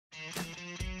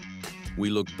we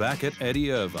look back at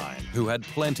Eddie Irvine, who had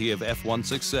plenty of F1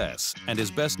 success and is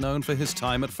best known for his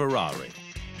time at Ferrari.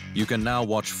 You can now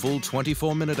watch full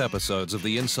 24-minute episodes of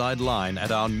The Inside Line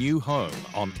at our new home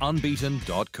on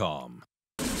unbeaten.com.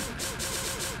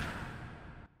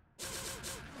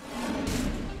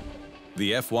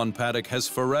 The F1 paddock has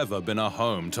forever been a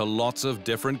home to lots of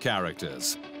different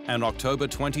characters, and October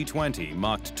 2020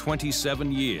 marked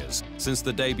 27 years since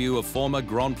the debut of former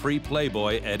Grand Prix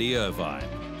playboy Eddie Irvine,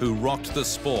 who rocked the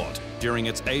sport during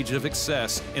its age of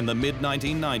excess in the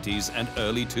mid-1990s and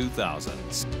early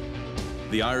 2000s.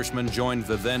 The Irishman joined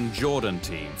the then Jordan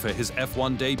team for his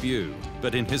F1 debut,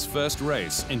 but in his first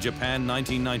race in Japan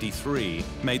 1993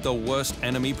 made the worst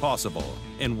enemy possible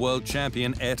in world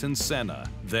champion Ayrton Senna,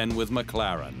 then with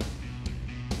McLaren,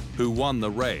 who won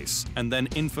the race and then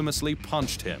infamously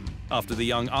punched him after the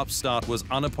young upstart was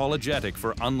unapologetic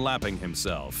for unlapping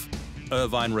himself.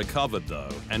 Irvine recovered though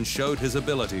and showed his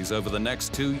abilities over the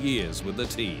next 2 years with the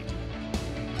team.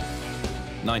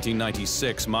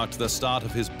 1996 marked the start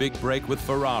of his big break with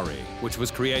Ferrari, which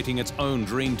was creating its own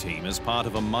dream team as part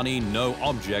of a money, no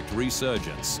object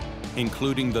resurgence,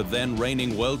 including the then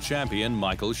reigning world champion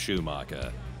Michael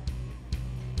Schumacher.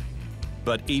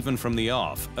 But even from the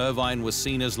off, Irvine was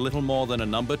seen as little more than a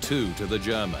number 2 to the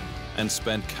German and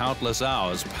spent countless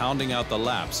hours pounding out the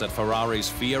laps at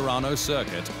Ferrari's Fiorano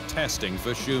circuit, testing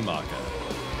for Schumacher.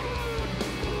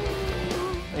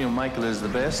 You know, Michael is the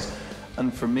best,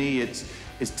 and for me it's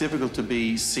difficult to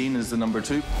be seen as the number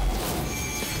 2.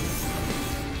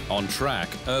 On track,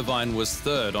 Irvine was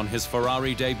third on his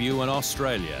Ferrari debut in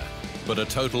Australia, but a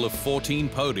total of 14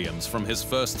 podiums from his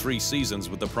first 3 seasons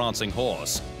with the prancing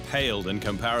horse paled in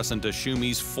comparison to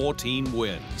Schumi's 14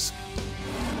 wins.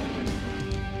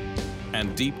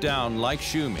 And deep down, like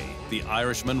Schumi, the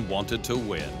Irishman wanted to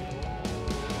win.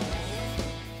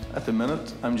 At the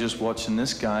minute, I'm just watching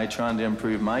this guy trying to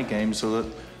improve my game so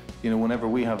that, you know, whenever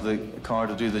we have the car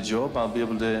to do the job, I'll be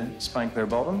able to spank their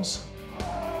bottoms.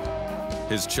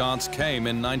 His chance came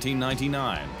in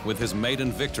 1999 with his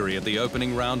maiden victory at the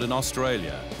opening round in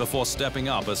Australia before stepping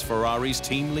up as Ferrari's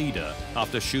team leader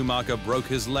after Schumacher broke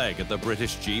his leg at the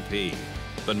British GP.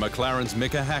 But McLaren's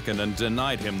Mika Häkkinen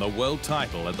denied him the world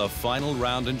title at the final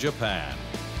round in Japan.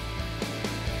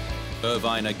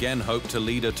 Irvine again hoped to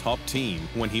lead a top team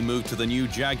when he moved to the new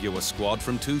Jaguar squad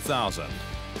from 2000.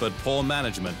 But poor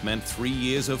management meant 3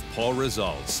 years of poor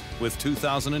results, with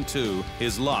 2002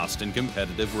 his last in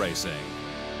competitive racing.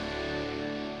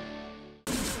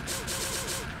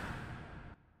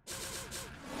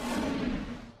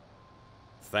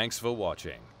 Thanks for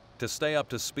watching. To stay up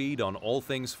to speed on all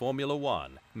things Formula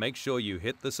One, make sure you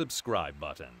hit the subscribe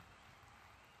button.